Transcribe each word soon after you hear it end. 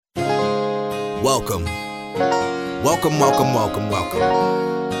Welcome. Welcome, welcome, welcome, welcome.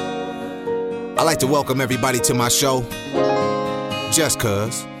 I'd like to welcome everybody to my show, just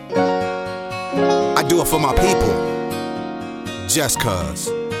cuz. I do it for my people, just cuz.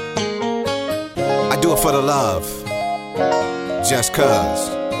 I do it for the love, just cuz.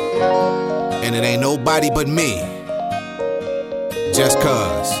 And it ain't nobody but me, just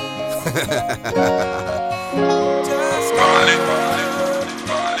cuz.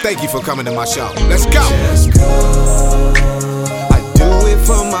 Thank you for coming to my show. Let's go. Just cuz I do it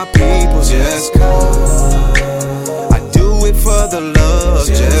for my people. Just cuz I do it for the love.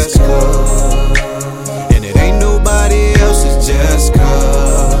 Just cuz, and it ain't nobody else. It's just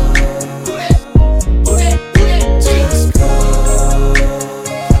cuz. Just cuz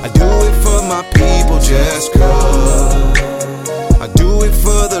I do it for my people. Just cuz I do it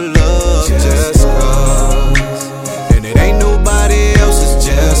for the love. Just cuz, and it ain't nobody else. It's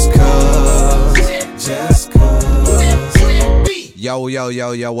just cuz. Just cuz. Yo, yo,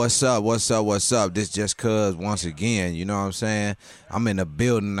 yo, yo, what's up? What's up? What's up? This just cuz once again, you know what I'm saying? I'm in the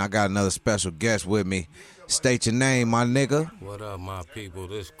building. I got another special guest with me. State your name, my nigga. What up, my people?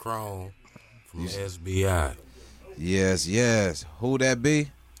 This Chrome from SBI. Yes, yes. Who that be?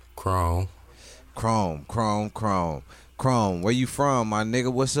 Chrome. Chrome, where you from, my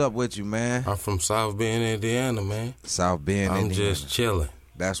nigga? What's up with you, man? I'm from South Bend, Indiana, man. South Bend, I'm Indiana. just chilling.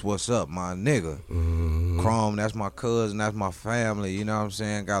 That's what's up, my nigga. Chrome, that's my cousin, that's my family, you know what I'm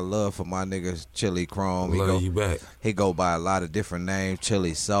saying? Got love for my niggas, Chili Chrome. Love you back. He go by a lot of different names,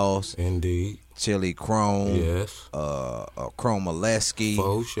 Chili Sauce, Indeed. Chili Chrome, Yes. Chrome Molesky.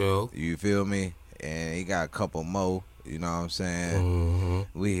 For sure. You feel me? And he got a couple more, you know what I'm saying?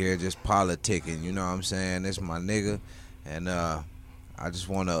 We here just politicking, you know what I'm saying? This my nigga. And I just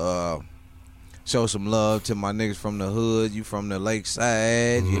want to show some love to my niggas from the hood. You from the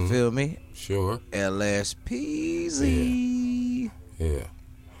lakeside, you feel me? Sure. LSPZ. Yeah.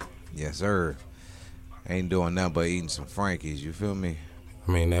 Yes, sir. Ain't doing nothing but eating some Frankies, you feel me?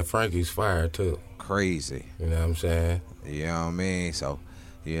 I mean, that Frankie's fire, too. Crazy. You know what I'm saying? You know what I mean? So,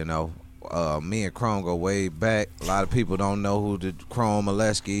 you know, me and Chrome go way back. A lot of people don't know who the Chrome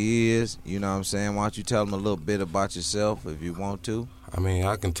Molesky is. You know what I'm saying? Why don't you tell them a little bit about yourself if you want to? I mean,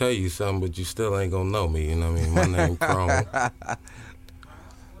 I can tell you something, but you still ain't gonna know me. You know what I mean? My name Chrome.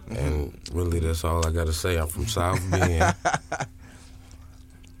 And really, that's all I gotta say. I'm from South Bend.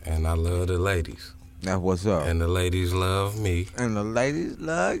 And I love the ladies. That's what's up. And the ladies love me. And the ladies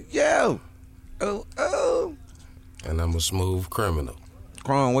love you. Oh, oh. And I'm a smooth criminal.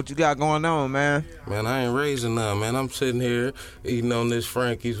 Chrome, what you got going on, man? Man, I ain't raising none, man. I'm sitting here eating on this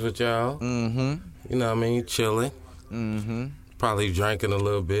Frankie's with y'all. You know what I mean? Chilling. Probably drinking a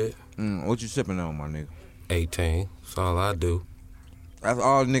little bit. What you sipping on, my nigga? 18. That's all I do. That's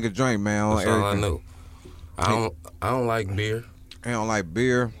all nigga drink, man. On That's all I everything. know. I don't like beer. He don't like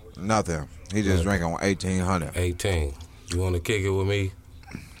beer, nothing. He just drink on 1800. 18. You want to kick it with me?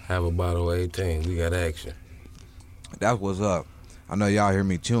 Have a bottle of 18. We got action. That's what's up. I know y'all hear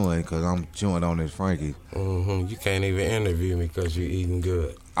me chewing because I'm chewing on this Frankie. You can't even interview me because you're eating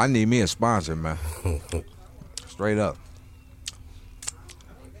good. I need me a sponsor, man. Straight up.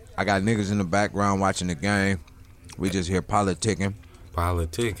 I got niggas in the background watching the game. We just here politicking.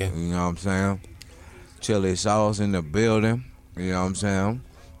 Politicking. You know what I'm saying? Chili Sauce in the building. You know what I'm saying?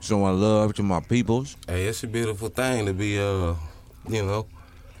 Showing love to my peoples. Hey, it's a beautiful thing to be, you know,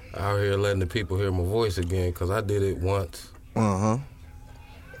 out here letting the people hear my voice again because I did it once.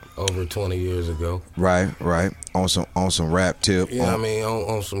 Over 20 years ago. Right. On some rap tip. You know what I mean?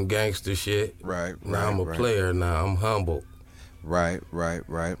 On some gangster shit. Right. Now I'm a player now. I'm humble. Right.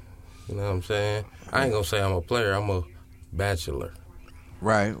 You know what I'm saying? I ain't gonna say I'm a player. I'm a bachelor.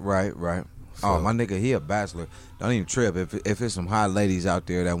 Right. Oh, my nigga, he a bachelor. Don't even trip. If it's some hot ladies out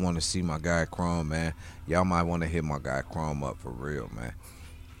there that want to see my guy Chrome, man, y'all might want to hit my guy Chrome up for real, man.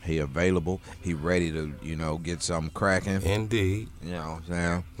 He available. He ready to, you know, get something cracking. Indeed. You know what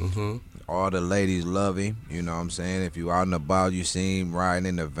I'm saying? All the ladies love him. You know what I'm saying? If you out and about, you see him riding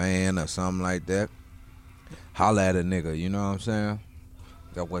in the van or something like that, holla at a nigga. You know what I'm saying?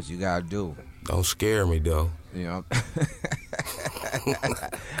 That's what you gotta do. Don't scare me, though. You know?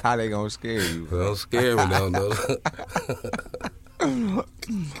 How they gonna scare you? Don't scare me, though.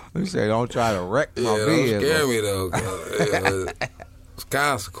 You say don't try to wreck my Don't vehicle. scare me, though. There's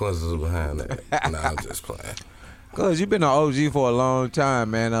consequences behind that. Nah, I'm just playing. Cause you been an OG for a long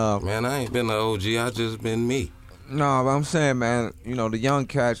time, man. Man, I ain't been an OG. I just been me. No, but I'm saying, man, you know, the young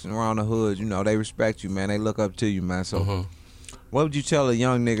cats around the hood, you know, they respect you, man. They look up to you, man. So What would you tell a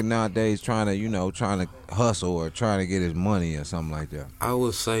young nigga nowadays trying to hustle or trying to get his money or something like that? I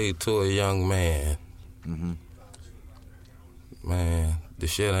would say to a young man, man, the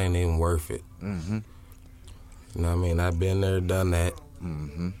shit ain't even worth it. You know what I mean? I've been there, done that.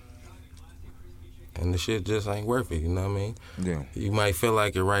 And the shit just ain't worth it, you know what I mean? Yeah. You might feel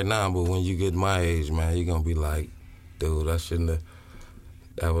like it right now, but when you get my age, man, you're going to be like, dude,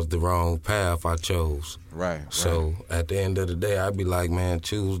 that was the wrong path I chose. Right. So at the end of the day, I'd be like, man,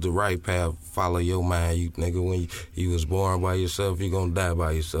 choose the right path, follow your mind. You nigga, when you was born by yourself, you're going to die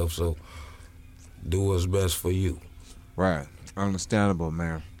by yourself. So do what's best for you. Right. Understandable,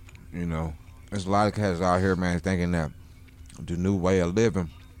 man. You know, there's a lot of cats out here, man, thinking that the new way of living,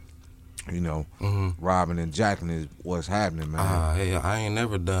 robbing and jacking is what's happening, man. Hey, I ain't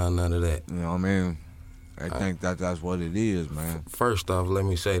never done none of that. You know what I mean? I think that's what it is, man. First off, let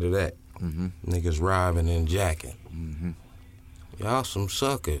me say to that, niggas robbing and jacking. Y'all some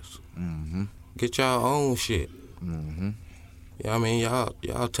suckers. Get y'all own shit. You know what I mean?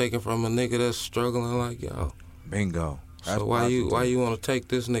 Y'all taking from a nigga that's struggling like y'all. Bingo. That's so why you want to take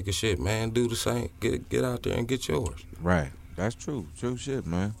this nigga shit, man? Do the same. Get out there and get yours. Right. That's true. True shit,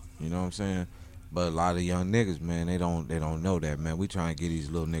 man. You know what I'm saying? But a lot of young niggas, man, they don't know that, man. We trying to give these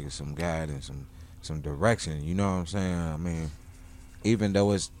little niggas some guidance, some direction. You know what I'm saying? I mean, even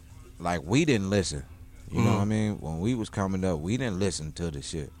though it's like we didn't listen. You know what I mean? When we was coming up, we didn't listen to the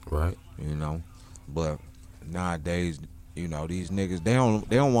shit. Right. You know? But nowadays, these niggas, they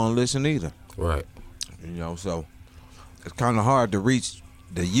don't want to listen either. Right. So it's kind of hard to reach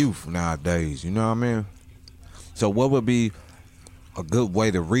the youth nowadays. You know what I mean? So what would be a good way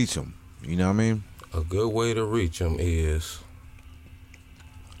to reach them? You know what I mean? A good way to reach them is,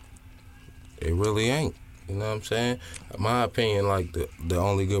 it really ain't. You know what I'm saying? In my opinion, like the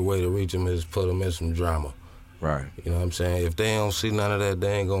only good way to reach them is put them in some drama. Right. You know what I'm saying? If they don't see none of that,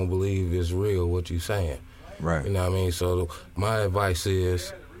 they ain't gonna believe it's real what you saying. Right. You know what I mean? So my advice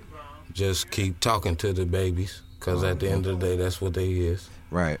is just keep talking to the babies, because at the end of the day, that's what they is.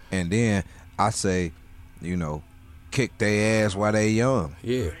 Right. And then I say, kick their ass while they young.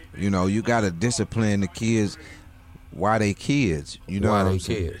 Yeah. You got to discipline the kids while they kids. You know while what they I'm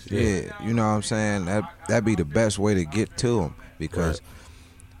saying? kids. Yeah. You know what I'm saying? That'd be the best way to get to them, because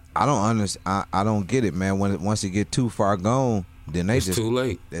I don't understand. I don't get it, man. Once it get too far gone, then it's too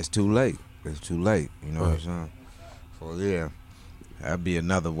late. That's too late. It's too late. You know what I'm saying? So yeah, that'd be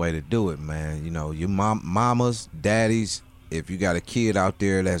another way to do it, man. Your mamas, daddies. If you got a kid out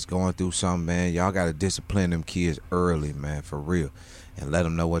there that's going through something, man, y'all got to discipline them kids early, man, for real. And let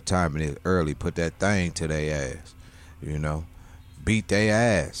them know what time it is early. Put that thing to their ass, Beat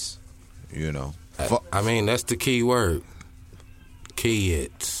their ass, I mean, that's the key word.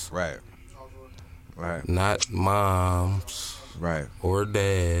 Kids. Right. Right. Not moms. Right. Or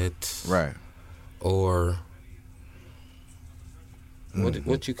dads. Right. Or...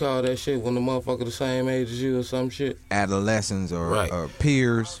 What you call that shit when the motherfucker the same age as you or some shit? Adolescents or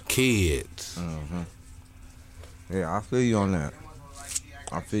peers. Kids. Yeah, I feel you on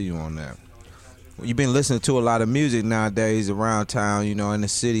that. You been listening to a lot of music nowadays around town, in the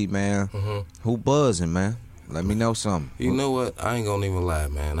city, man. Who buzzing, man? Let me know something. You know what? I ain't gonna even lie,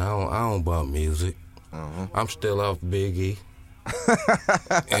 man. I don't bump music. I'm still off Biggie.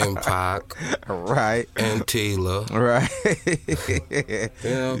 And Pac, right, and Tila, right.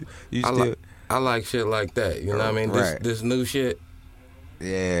 I like shit like that. You know what I mean? This new shit.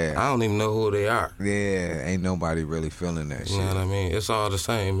 Yeah, I don't even know who they are. Yeah, ain't nobody really feeling that shit. You know what I mean? It's all the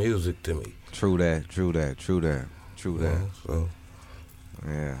same music to me. True that. So,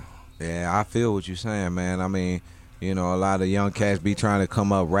 yeah. I feel what you're saying, man. I mean, a lot of young cats be trying to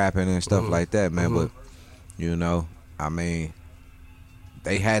come up rapping and stuff like that, man. But I mean,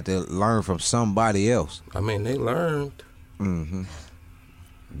 they had to learn from somebody else. I mean, they learned.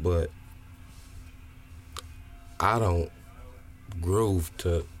 But I don't groove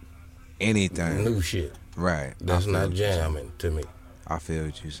to anything. New shit. Right. That's not jamming to me. I feel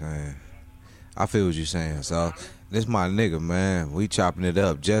what you're saying. So, this my nigga, man. We chopping it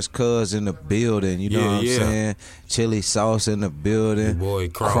up. Just Cuz in the building, you know what I'm saying? Chili Sauce in the building. Your boy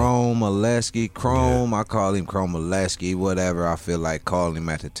Chrome Molesky. Chrome, I call him Chrome Molesky, whatever I feel like calling him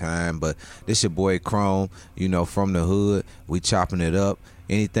at the time. But this your boy Chrome, from the hood. We chopping it up.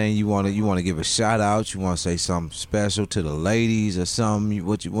 Anything you want to give a shout out? You want to say something special to the ladies or something?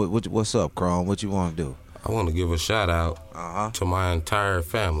 What's up, Chrome? What you want to do? I want to give a shout out to my entire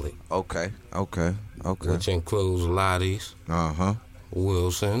family. Okay. Which includes Lottie's,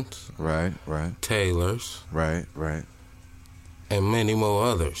 Wilson's, right, Taylor's, right, and many more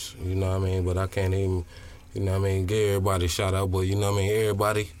others. You know what I mean? But I can't even You know what I mean? Give everybody a shout out, but you know what I mean?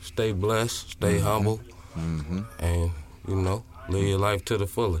 Everybody stay blessed, stay humble, and, you know, live your life to the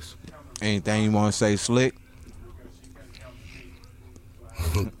fullest. Anything you want to say, Slick?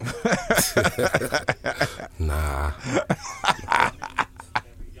 Nah.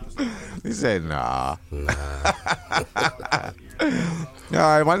 He said, nah. All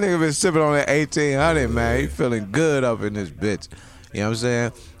right, my nigga been sipping on that 1800, man. He feeling good up in this bitch. You know what I'm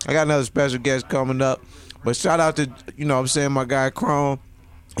saying? I got another special guest coming up. But shout out to, you know what I'm saying, my guy Chrome.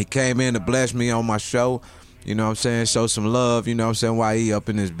 He came in to bless me on my show. You know what I'm saying? Show some love, you know what I'm saying, while he up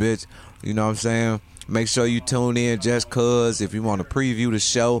in this bitch. You know what I'm saying? Make sure you tune in just cuz if you want to preview the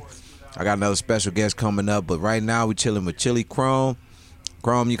show. I got another special guest coming up. But right now we chilling with Chili Chrome.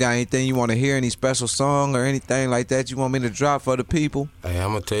 Chrome, you got anything you want to hear, any special song or anything like that you want me to drop for the people? Hey,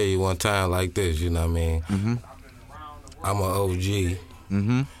 I'm going to tell you one time like this, you know what I mean? I'm an OG,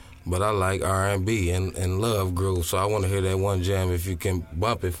 but I like R&B and love groove, so I want to hear that one jam if you can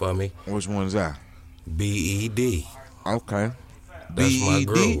bump it for me. Which one is that? B.E.D. Okay. That's my B.E.D.?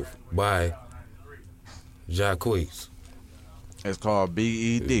 groove by Jacquees. It's called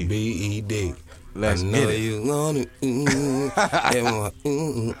B.E.D. B.E.D. Let's I get know it. you want it.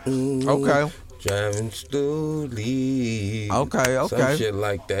 Okay. Driving slowly. Okay. Some shit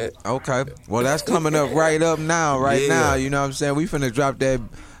like that. Okay. Well, that's coming up right now. Now. You know what I'm saying? We finna drop that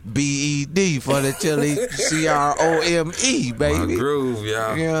B.E.D. for the Chili C-R-O-M-E, baby. My groove,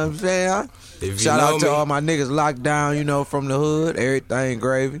 y'all. You know what I'm saying? If Shout you know out to me, all my niggas locked down, you know, from the hood. Everything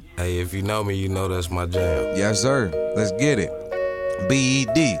gravy. Hey, if you know me, you know that's my jam. Yes, sir. Let's get it.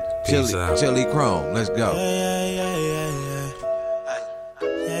 B.E.D. Peace out. Chili Chrome. Let's go.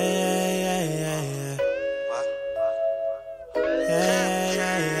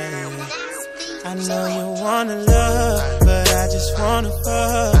 I know you wanna love, but I just wanna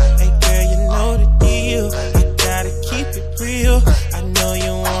fuck. Hey girl, you know the deal. I gotta keep it real. I know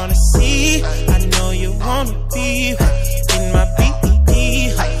you wanna see. I know you wanna be in my B.E.D.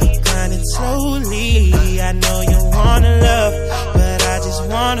 Grinding slowly. I know you wanna love, but I just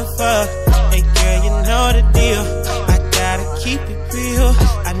wanna fuck. Hey girl, you know the deal. I gotta keep it real.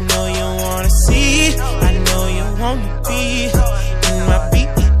 I know you wanna see. I know you wanna be in my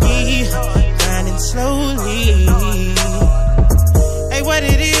B.E.D. Grinding slowly. Hey, what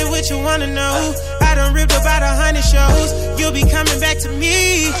it is, what you wanna know? I done ripped about 100 shows. You'll be coming back to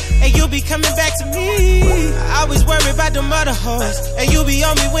me. Hey, you'll be coming back to me. I always worry about them other hoes. Hey, you be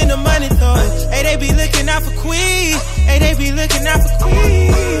on me when the money throws. Hey, they be looking out for Queen. Hey, they be looking out for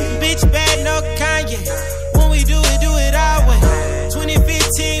Queen. Bitch bad, no Kanye. When we do it our way.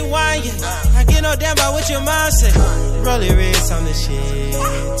 2015 wine, yeah. I get no damn about what your mom said. Rollie wrist on the shit.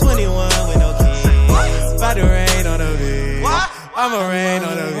 21 with no kids. About to rain on the bitch. I'ma rain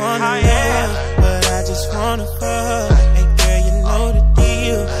on the bitch. But I just wanna fuck. Hey girl, you know the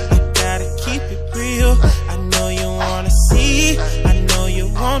deal. I gotta keep it real. I know you wanna see. I know you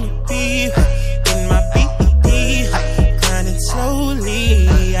wanna be in my B.E.D. Grinding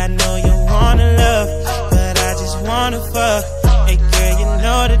slowly. I know you wanna love, but I just wanna fuck. Hey girl, you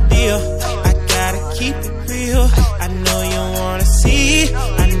know the deal. I gotta keep it real. I know you wanna see.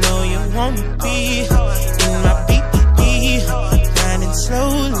 I know you wanna be in my B.E.D. Grinding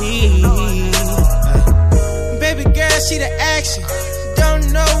slowly. Baby girl, she the action.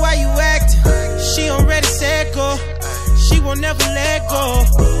 Don't know why you acting. She already said go. She won't never let go.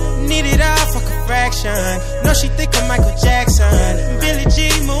 Need it all, fuck a fraction. No, she think I'm Michael Jackson. Billie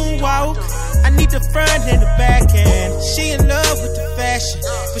Jean moonwalk. I need the front and the back end. She in love with the fashion,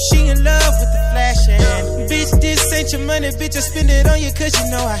 but she in love with the flashing. Bitch, this ain't your money, bitch. I spend it on you cause you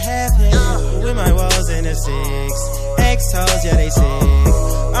know I have it. With my walls in the six. Ex-hoes, yeah, they sick.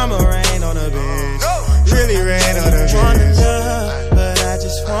 I'ma rain on a bitch. Really rain on a bitch. Wanna love, but I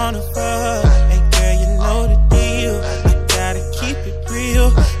just wanna fuck. Hey girl, you know the deal. I gotta keep it real.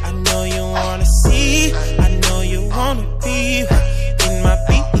 I know you wanna see. I know you wanna be in my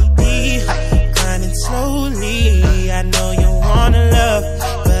B.E.D. Grinding slowly. I know you wanna love,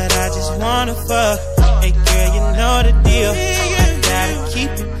 but I just wanna fuck. Hey girl, you know the deal. I gotta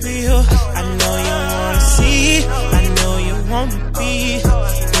keep it real. I know you wanna see. I know you wanna be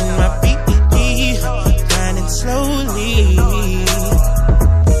in my B.E.D. Grinding slowly.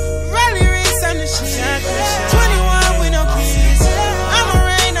 Rollie wrist on the shit. 21 with no kids. I'ma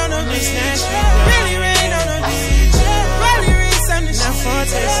rain on the bitch. Really rain on the bitch. Rollie wrist on the shit.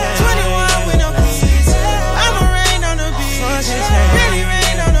 21 with no kids. I'ma rain on the bitch. Really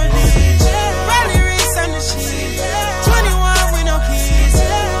rain on the bitch. Rollie wrist on the shit. 21 with no kids.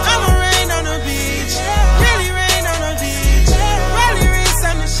 I'ma rain on the bitch. Really rain on the bitch. Rollie wrist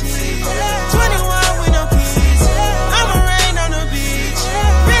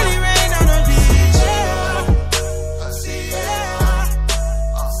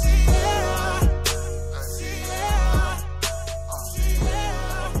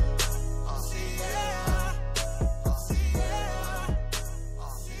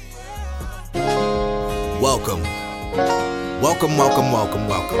Welcome, welcome,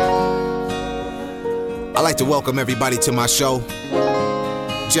 welcome, welcome. I'd like to welcome everybody to my show,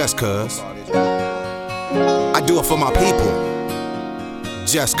 just cuz. I do it for my people,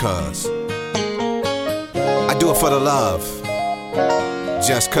 just cuz. I do it for the love,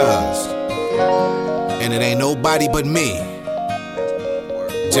 just cuz. And it ain't nobody but me,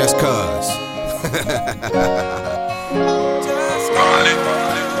 just cuz.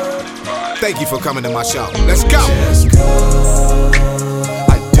 Thank you for coming to my show. Let's go. Just cuz.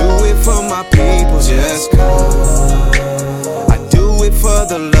 I do it for my people, just cuz. I do it for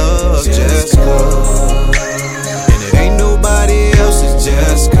the love, just cuz. And it ain't nobody else, it's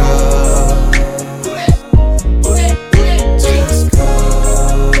just cuz. Just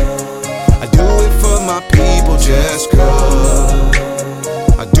cuz. I do it for my people, just cuz.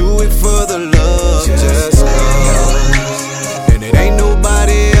 I do it for the love, just cuz. And it ain't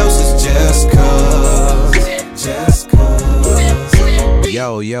nobody else, it's just cuz. Just cuz.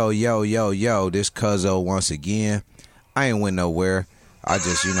 Yo, this Cuzzo once again. I ain't went nowhere. I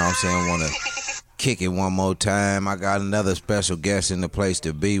just, you know what I'm saying, want to kick it one more time. I got another special guest in the place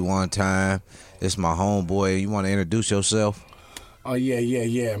to be one time. It's my homeboy. You want to introduce yourself? Oh,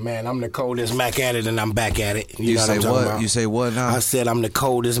 yeah, man. I'm the coldest Mac at it, and I'm back at it. You know say what I'm talking about? You say what now? I said I'm the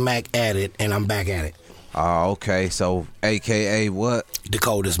coldest Mac at it, and I'm back at it. Oh, okay. So, a.k.a. what? The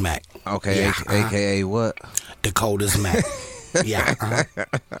coldest Mac. Okay, Yeah, a.k.a. what? The coldest Mac. Yeah.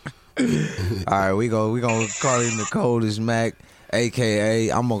 All right, we gonna call him the coldest Mac,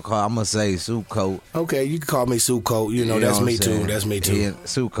 a.k.a. I'm gonna say Soup Coat. Okay, you can call me Soup Coat. You know, that's me too. That's me too. Yeah,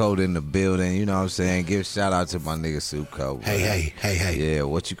 Soup Coat in the building. You know what I'm saying? Give a shout out to my nigga Soup Coat. Hey. Yeah,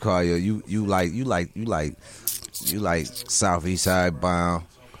 what you call you like Southeast Side bound.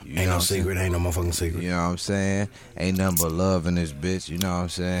 Ain't no secret. Ain't no motherfucking secret. You know what I'm saying? Ain't nothing but love in this bitch. You know what I'm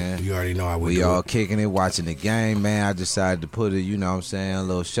saying? You already know how we all kicking it, watching the game, man. I decided to put it, you know what I'm saying, a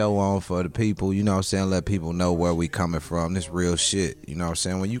little show on for the people. You know what I'm saying? Let people know where we coming from. This real shit. You know what I'm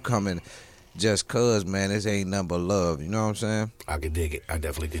saying? When you coming just cuz, man, this ain't nothing but love. You know what I'm saying? I could dig it. I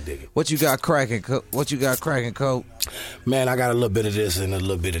definitely could dig it. What you got cracking, Coat? Man, I got a little bit of this and a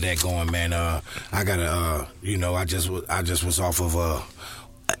little bit of that going, man. I got I just was off of a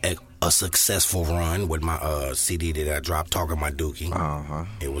successful run with my CD that I dropped, Talking My Dookie.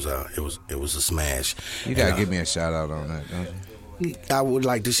 It was a smash. You gotta give me a shout out on that, don't you? I would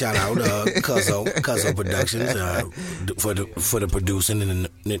like to shout out Cuzzo Productions for the producing and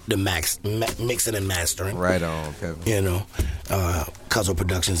the mixing and mastering. Right on, Kevin. You know, Cuzzo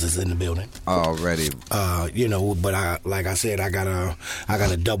Productions is in the building already. You know, but like I said, I got a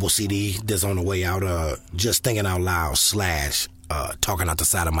double CD that's on the way out. Just Thinking Out Loud / Talking Out the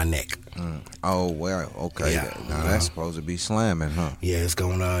Side of My Neck. Oh, well, okay. Yeah. Now that's supposed to be slamming, huh? Yeah, it's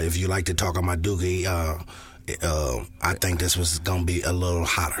gonna. If you like to talk on my doogie, I think this was gonna be a little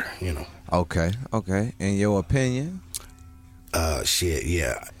hotter. You know. Okay. In your opinion? Shit.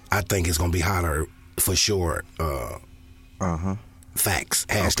 Yeah, I think it's gonna be hotter for sure. Facts.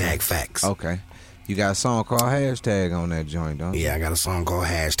 Hashtag facts. Okay. You got a song called Hashtag on that joint, don't you? Yeah, I got a song called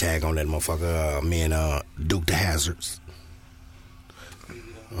Hashtag on that motherfucker. Me and Duke the Hazards.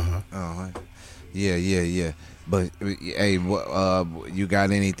 Yeah. But hey, you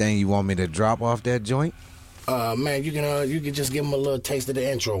got anything you want me to drop off that joint? Man, you can just give them a little taste of the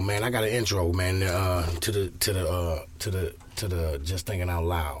intro, man. I got an intro, man, to the Just Thinking Out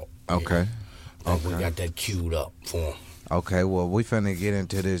Loud. Okay. We got that queued up for them. Okay, well, we finna get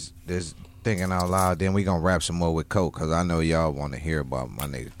into this Thinking Out Loud, then we gonna wrap some more with Coat, because I know y'all want to hear about my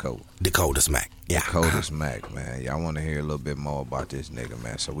nigga Coat. The coldest Mac. Yeah. The coldest Mac, man. Y'all want to hear a little bit more about this nigga,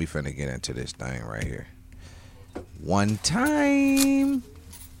 man. So we finna get into this thing right here. One time.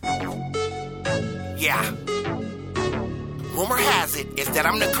 Yeah. Rumor has it is that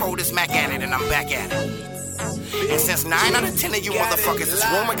I'm the coldest Mac at it, and I'm back at it. And since 9 out of 10 of you motherfuckers is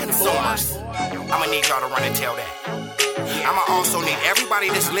rumor consumers, I'ma need y'all to run and tell that. I'ma also need everybody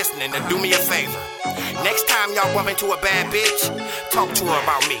that's listening to do me a favor. Next time y'all bump into a bad bitch, talk to her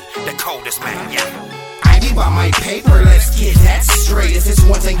about me, the coldest man, yeah. I be by my paper, let's get that straight. If it's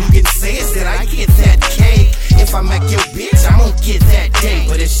one thing you can say is that I get that cake. If I make your bitch, I'm gon' get that date.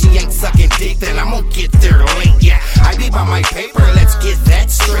 But if she ain't sucking dick, then I'm gon' get there late, yeah. I be by my paper, let's get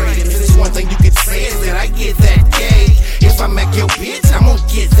that straight. If it's one thing you can say is that I get that cake. If I make your bitch, I'm gon'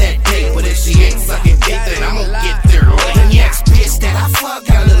 get that date. But if she ain't sucking dick, then I'm gon' get there late. The next bitch that I fuck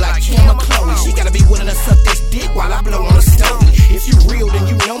gotta look like Kim or Chloe. She gotta be willing to suck this dick while I blow on a stove. If you real, then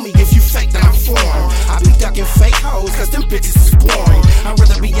you know me. If you fake, then I'm foreign. I be ducking fake hoes, cause them bitches is boring. I'd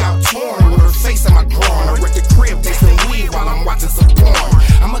rather be out touring with her face in my groin, or at the crib tasting weed while I'm watching some porn.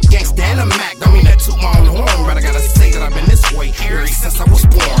 I'm a gangsta and a Mac, don't mean to toot my own horn, but I gotta say that I've been this way since I was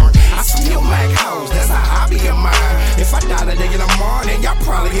born. I still like hoes, that's a hobby of mine. If I die today in the morning, y'all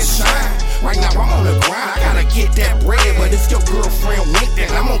probably get shine. Right now I'm on the grind, I gotta get that bread. But if your girlfriend wink, then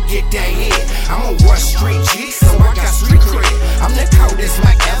I'm gonna get that head. I'm gonna rush street G, so I got street cred. I'm the coldest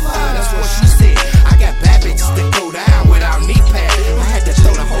Mac ever, that's what she said. I got bad bitches that go down without knee pad. I had to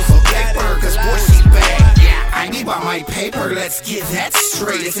throw the hoe from Blackbird, cause boy she bad. I be by my paper, let's get that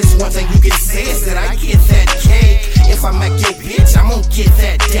straight. If it's one thing you can say is that I get that cake. If I make your bitch, I'm gon' get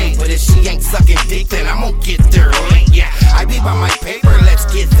that date. But if she ain't sucking dick, then I'm gon' get there late. Yeah, I be by my paper, let's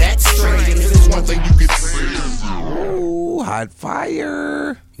get that straight. And if it's one thing you can say. Ooh, hot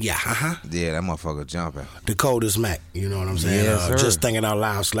fire. Yeah, Yeah, that motherfucker jumping. The coldest Mac, you know what I'm saying? Yes, sir. Just thinking out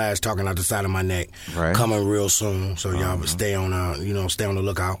loud / talking out the side of my neck. Right. Coming real soon, so y'all stay on stay on the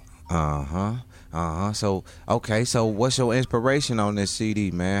lookout. So, okay, so what's your inspiration on this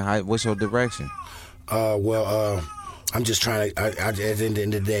CD, man? What's your direction? I'm just trying to, at the end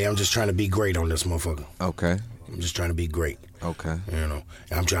of the day, I'm just trying to be great on this motherfucker. Okay. I'm just trying to be great. Okay. You know,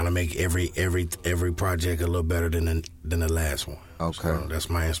 I'm trying to make every project a little better than the last one. Okay. So that's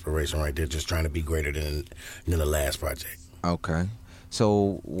my inspiration right there, just trying to be greater than the last project. Okay.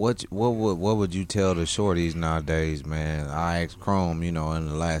 So what would you tell the shorties nowadays, man? I asked Chrome, in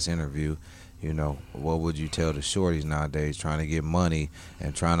the last interview, what would you tell the shorties nowadays trying to get money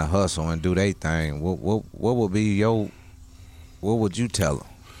and trying to hustle and do their thing? What would be what would you tell them?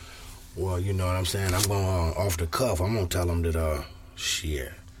 Well, you know what I'm saying? I'm going off the cuff. I'm going to tell them that,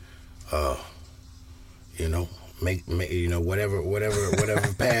 make whatever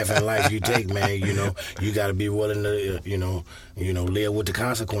path in life you take, man, you got to be willing to, live with the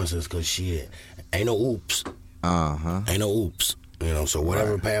consequences, because shit, ain't no oops. Ain't no oops. So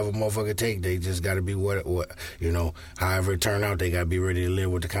whatever path a motherfucker take, they just got to be however it turn out, they got to be ready to live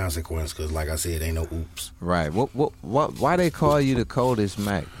with the consequence, because like I said, ain't no oops. Right. Why they call you the coldest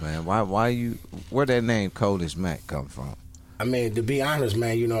Mac, man? Where that name Coldest Mac come from? I mean, to be honest,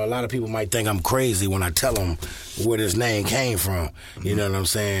 man, a lot of people might think I'm crazy when I tell them where this name came from. You know what I'm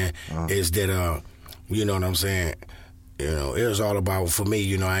saying? Is that, you know what I'm saying? It was all about, for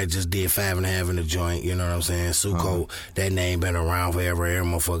me, I just did 5.5 in the joint, you know what I'm saying? Suko, that name been around forever. Every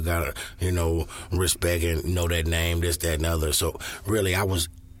motherfucker got to, respect and know that name, this, that, and other. So, really, I was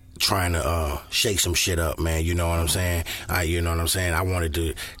trying to shake some shit up, man, you know what I'm saying? I wanted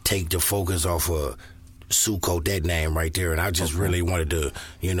to take the focus off of Suko, that name right there, and I just really wanted to,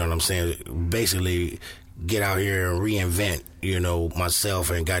 you know what I'm saying, basically get out here and reinvent, myself,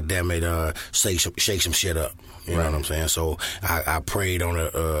 and goddamn it, shake some shit up. You know what I'm saying? So I prayed on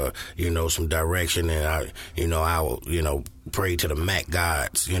some direction, and I prayed to the Mac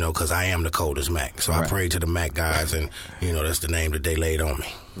gods, because I am the coldest Mac. So I prayed to the Mac gods, and that's the name that they laid on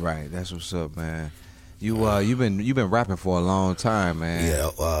me. Right. That's what's up, man. You've been rapping for a long time, man.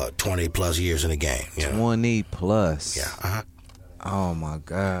 Yeah, 20 plus years in the game. 20 plus. Yeah. Oh my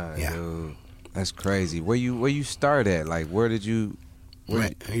God, yeah. Dude, that's crazy. Where you start at? Like, where did you? My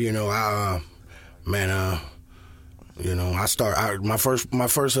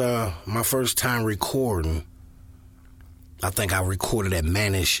first time recording, I think I recorded at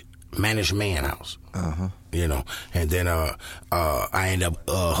Manish Man House. And then I ended up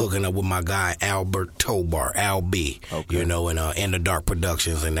hooking up with my guy Albert Tobar, Al B. Okay. In the Dark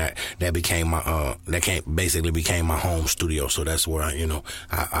Productions, and that became my basically became my home studio. So that's where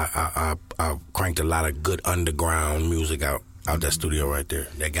I cranked a lot of good underground music out that studio right there.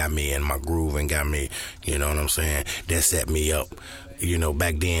 That got me in my groove and got me, you know what I'm saying? That set me up.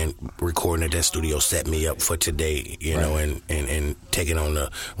 Back then, recording at that studio set me up for today, know, and taking on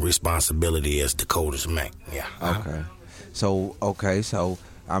the responsibility as the coldest Mac. Yeah. Okay. So,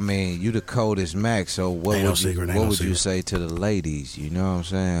 I mean, you the coldest Mac, so what would you say to the ladies? You know what I'm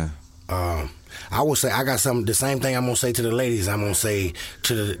saying? I would say I got the same thing I'm gonna say to the ladies, I'm gonna say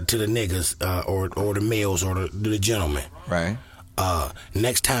to the niggas, or the males, or the gentlemen. Right.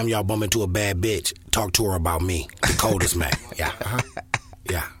 Next time y'all bump into a bad bitch, talk to her about me, the coldest Mac. Yeah.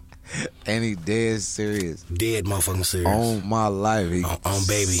 Yeah. And he dead serious. Dead motherfucking serious. On my life, he on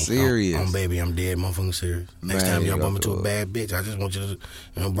baby. Serious. On baby, I'm dead motherfucking serious. Next time y'all bump into a bad bitch, I just want you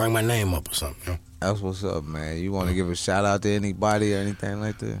to bring my name up or something. That's what's up, man. You want to give a shout out to anybody or anything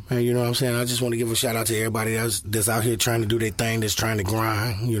like that? Man, you know what I'm saying? I just want to give a shout out to everybody that's out here trying to do their thing, that's trying to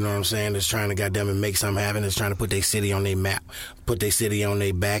grind, you know what I'm saying? That's trying to goddamn it make something happen, that's trying to put their city on their map, put their city on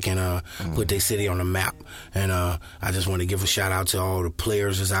their back, and put their city on the map. And I just want to give a shout out to all the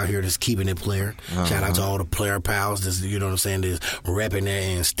players that's out here that's keeping it player. Shout out to all the player pals that's, you know what I'm saying, that's repping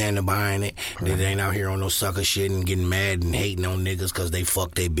it and standing behind it. That ain't out here on no sucker shit and getting mad and hating on niggas because they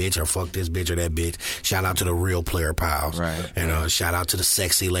fuck their bitch or fuck this bitch or that bitch. bitch. Shout out to the real player pals. Right. And shout out to the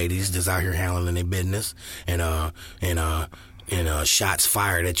sexy ladies that's out here handling their business. And shots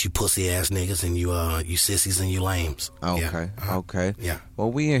fired at you pussy ass niggas and you sissies and you lames. Okay. Yeah. Okay. Yeah.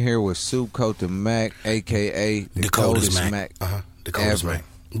 Well, we in here with Suitcoat the Mac, aka the coldest Mac. The coldest ever. Mac.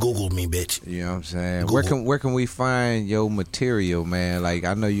 Google me, bitch. You know what I'm saying? Google. Where can we find your material, man? Like,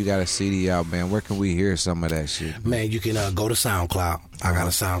 I know you got a CD out, man. Where can we hear some of that shit? Man, you can go to SoundCloud. I got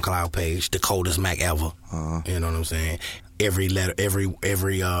a SoundCloud page, the coldest Mac ever. You know what I'm saying? Every letter, every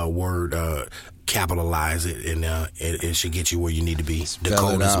word, capitalize it, and it should get you where you need to be. The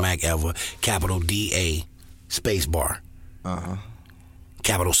coldest Mac ever. Capital DA, space bar.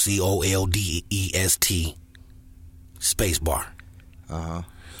 Capital COLDEST, space bar.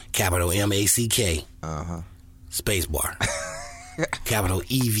 Capital MACK, space bar. Capital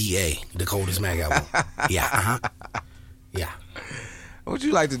EVA, the coldest Mac ever. Yeah, yeah. What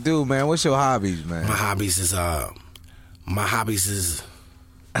you like to do, man? What's your hobbies, man? My hobbies is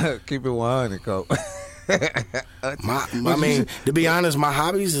keep it 100, Cope. I mean, to be honest, my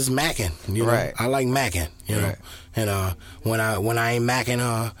hobbies is macking. You know, Right. I like macking. You know, and when I ain't macking,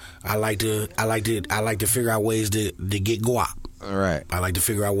 I like to figure out ways to get guap. Right. I like to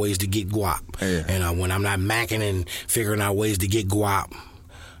figure out ways to get guap. Yeah. And when I'm not macking and figuring out ways to get guap,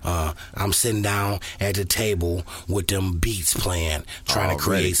 I'm sitting down at the table with them beats playing, trying to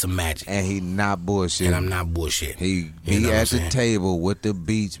create some magic. And he not bullshit. And I'm not bullshit. He You know be what I'm at the saying? table with the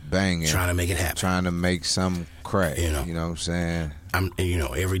beats banging, Trying to make it happen. trying to make some crack. You know. You know what I'm saying? I'm,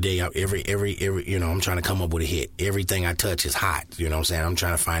 every day, every, I'm trying to come up with a hit. Everything I touch is hot. You know what I'm saying? I'm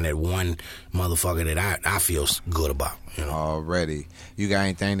trying to find that one motherfucker that I feel good about. You know? Already. You got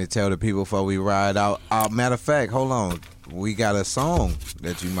anything to tell the people before we ride out? Matter of fact, hold on. We got a song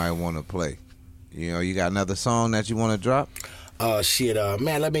that you might want to play. You know, you got another song that you want to drop? Shit,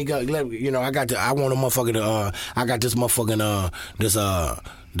 man, let me go. I got this motherfucking,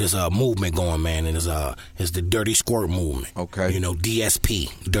 this movement going, man, and it's the Dirty Squirt movement. Okay. You know,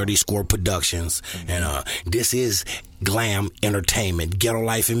 DSP, Dirty Squirt Productions, and this is glam entertainment, ghetto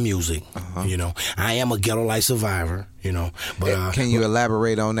life and music. You know, I am a ghetto life survivor. You know, but can you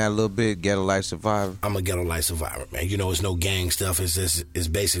elaborate on that a little bit? Ghetto life survivor. I'm a ghetto life survivor, man. You know, it's no gang stuff. It's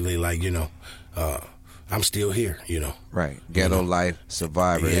basically like, you know, I'm still here, you know. Right. Ghetto life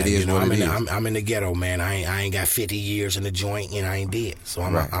survivor. Yeah, it is what it is. I'm in the ghetto, man. I ain't got 50 years in the joint and I ain't dead. So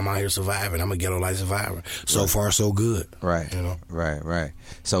I'm out here surviving. I'm a ghetto life survivor. So far, so good. Right. You know. Right.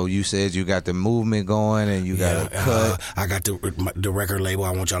 So you said you got the movement going and you got a cut. I got the record label.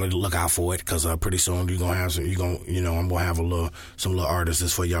 I want y'all to look out for it because pretty soon you're gonna have I'm gonna have some little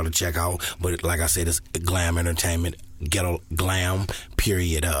artists for y'all to check out. But like I said, it's Glam Entertainment. Ghetto Glam,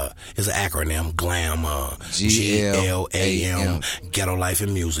 period. It's an acronym. Glam, GLAM, Ghetto Life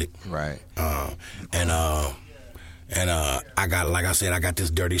and Music. Right. And I got, like I said, I got this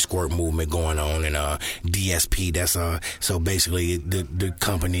Dirty Squirt movement going on, and DSP. That's so basically the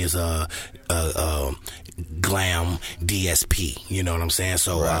company is Glam DSP. You know what I'm saying?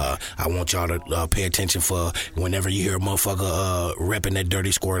 So I want y'all to pay attention for whenever you hear a motherfucker repping that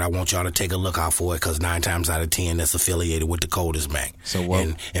Dirty Squirt. I want y'all to take a look out for it because 9 times out of 10 that's affiliated with the coldest Mac. So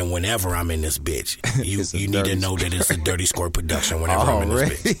what? And whenever I'm in this bitch, you need to know that it's a Dirty Squirt production. Whenever I'm in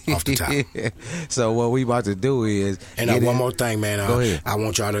this bitch, off the top. So what we about to do is. And one more thing, man. Go ahead. I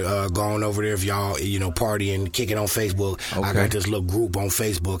want y'all to go on over there if y'all, partying, kicking on Facebook. Okay. I got this little group on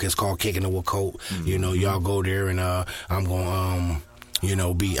Facebook. It's called Kicking It With Colt. You know, y'all go there and I'm going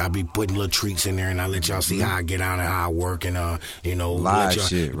I'll be putting little treats in there and I let y'all see how I get out and how I work and live let y'all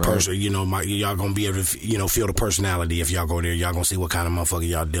shit, right? Y'all gonna be able to feel the personality if y'all go there. Y'all gonna see what kind of motherfucker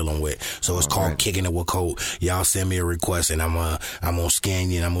y'all dealing with. So it's called Kicking It With Colt. Y'all send me a request and I'm gonna scan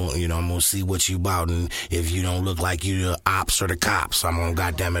you and I'm gonna see what you about, and if you don't look like you the ops or the cops, I'm gonna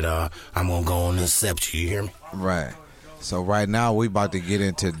I'm gonna go on and accept you. You hear me? Right. So right now we about to get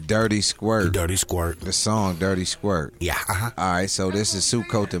into Dirty Squirt. Dirty Squirt. The song Dirty Squirt. Yeah. All right. So this is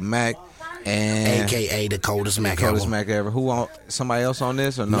Suitcoat the Mac, and AKA the coldest Mac the coldest ever. Mac ever. Who on? Somebody else on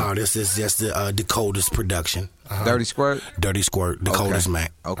this or no? No, this is just the coldest production. Dirty Squirt. Dirty Squirt. The coldest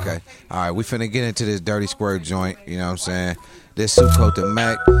Mac. Okay. All right. We finna get into this Dirty Squirt joint. You know what I'm saying? This Suitcoat the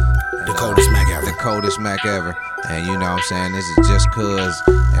Mac. The coldest Mac ever. The coldest Mac ever. And you know what I'm saying? This is Just Cuz,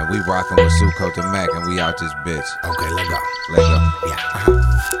 and we rocking with Suitcoat the Mac, and we out this bitch. Okay, let go. Let go. Yeah.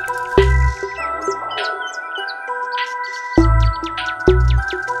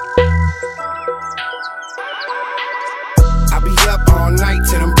 I be up all night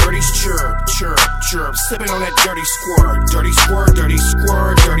till them birdies chirp, chirp, chirp, sipping on that dirty squirt, dirty squirt, dirty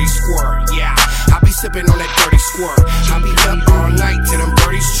squirt, dirty squirt. Yeah, I be sipping on that dirty squirt. I be up all night till them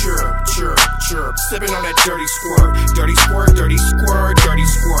birdies chirp, chirp, chirp. Sipping on that dirty squirt. Dirty squirt, dirty squirt, dirty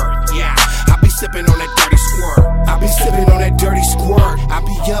squirt. Yeah, I be sipping on that dirty squirt. I be sipping on that dirty squirt. I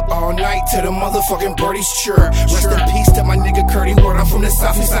be up all night till the motherfucking birdies chirp. Rest in peace to my nigga Curdy Ward. I'm from the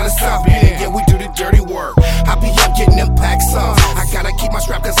southeast side of South Bend. Yeah, we do the dirty work. I be up getting them packs off. I gotta keep my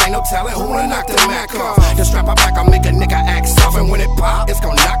strap cause ain't no talent. Who wanna knock the Mac off? The strap I back, I make a nigga act soft. And when it pop, it's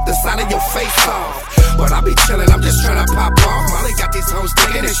gon' knock the side of your face off. But I be chillin', I'm just tryna pop off. Molly got these hoes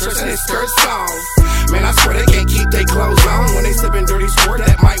taking his shirts and his skirts off. Man, I swear they can't keep their clothes on. When they sippin' dirty squirt,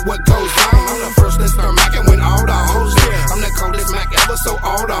 that might what goes on. I'm the first to start mackin' when all the hoes here. I'm the coldest Mac ever, so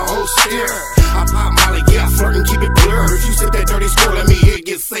all the hoes stare. I pop Molly, yeah, I flirt and keep it blurred. If you sip that dirty squirt, let me hear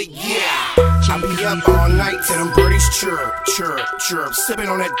you say yeah. I be up all night till them birdies chirp, chirp, chirp. Sippin'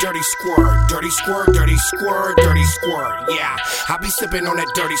 on that dirty squirt, dirty squirt, dirty squirt, dirty squirt. Yeah, I be sippin' on that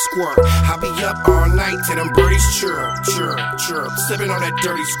dirty squirt. I be up all night till them birdies chirp, chirp, chirp. Sippin' on that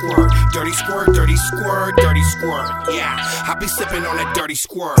dirty squirt, dirty squirt, dirty squirt, dirty squirt. Yeah, I be sippin' on that dirty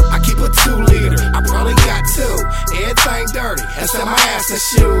squirt. I keep a 2-liter, I probably got 2. Everything dirty, except my ass and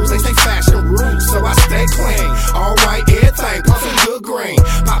shoes. They say fashion rules, so I stay clean. All white, everything puffin' good green,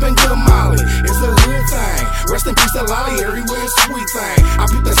 poppin' good Molly. It's a hood thing. Rest in peace to Lolly, everywhere sweet thing. I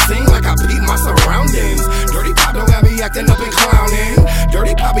peep the scene like I peep my surroundings. Dirty Pop don't got me acting up and clowning.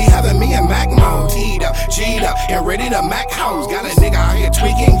 Dirty Pop be having me in Mac mode. Teed up, G'd up, and ready to Mac hoes. Got a nigga out here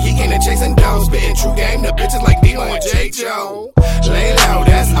tweaking, geeking, and chasing dough. Spitting true game to bitches like D-Lo and J. Joe. Lay low,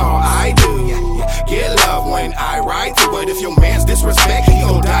 that's all I do. Get love when I ride through. But if your man's disrespect, he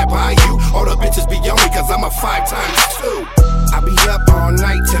gon' die by you. All the bitches be on me cause I'm a 5x2. I be up all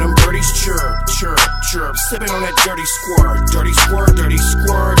night till them birdies chirp, chirp, chirp. Sippin' on that dirty squirt, dirty squirt, dirty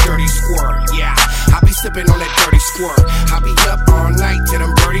squirt, dirty squirt. Yeah, I be sippin' on that dirty squirt. I be up all night till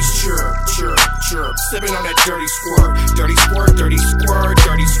them birdies chirp, chirp, chirp. Sippin' on that dirty squirt, dirty squirt, dirty squirt,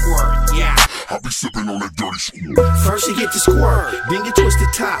 dirty squirt. Yeah, I be sippin' on that dirty squirt. First you get the squirt, then you twist the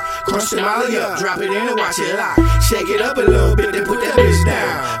top. Crunch the Molly up, drop it in and watch it lock. Shake it up a little bit, then put that bitch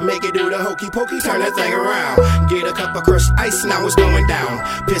down. Make it do the hokey pokey, turn that thing around. Get a cup of crushed ice, now it's going down.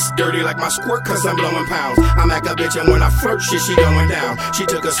 Piss dirty like my squirt, cause I'm blowing pounds. I'm like a bitch, and when I flirt, shit, she going down. She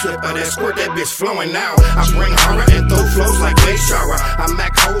took a sip of that squirt, that bitch flowing now. I bring horror and throw flows like Bayshara. I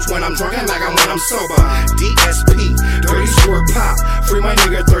mac hoes when I'm drunk and like I'm when I'm sober. DSP, dirty squirt pop. Free my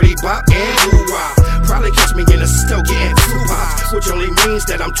nigga 30 bop and doo-wop. Probably catch me in a stoke getting 2 pops, which only means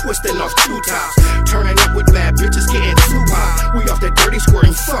that I'm twisting off 2 tops. Turning up with bad bitches getting 2 pop. We off that dirty squirt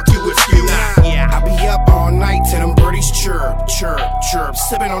and fuck you if you not. Yeah, I be up all night till them birdies chirp, chirp, chirp.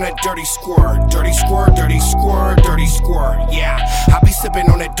 Sippin' on that dirty squirt, dirty squirt, dirty squirt, dirty squirt. Yeah, I be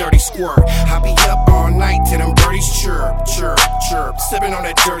sippin' on that dirty squirt. I be up all night till them birdies chirp, chirp, chirp. Sippin' on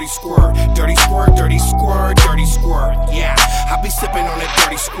that dirty squirt, dirty squirt, dirty squirt, dirty squirt. Yeah, I be sippin' on that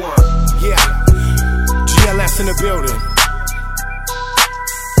dirty squirt. Yeah, GLS in the building.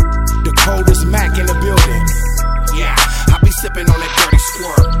 The coldest Mac in the building. Yeah, I be sippin' on that dirty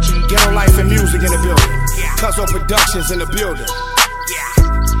squirt. Ghetto Life and Music in the building. Cuzzo Productions in the building.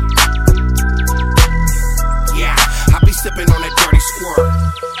 Yeah, I be sippin' on that dirty squirt.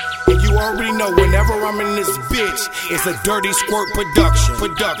 And you already know whenever I'm in this bitch, it's a dirty squirt production.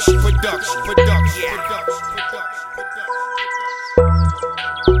 Production.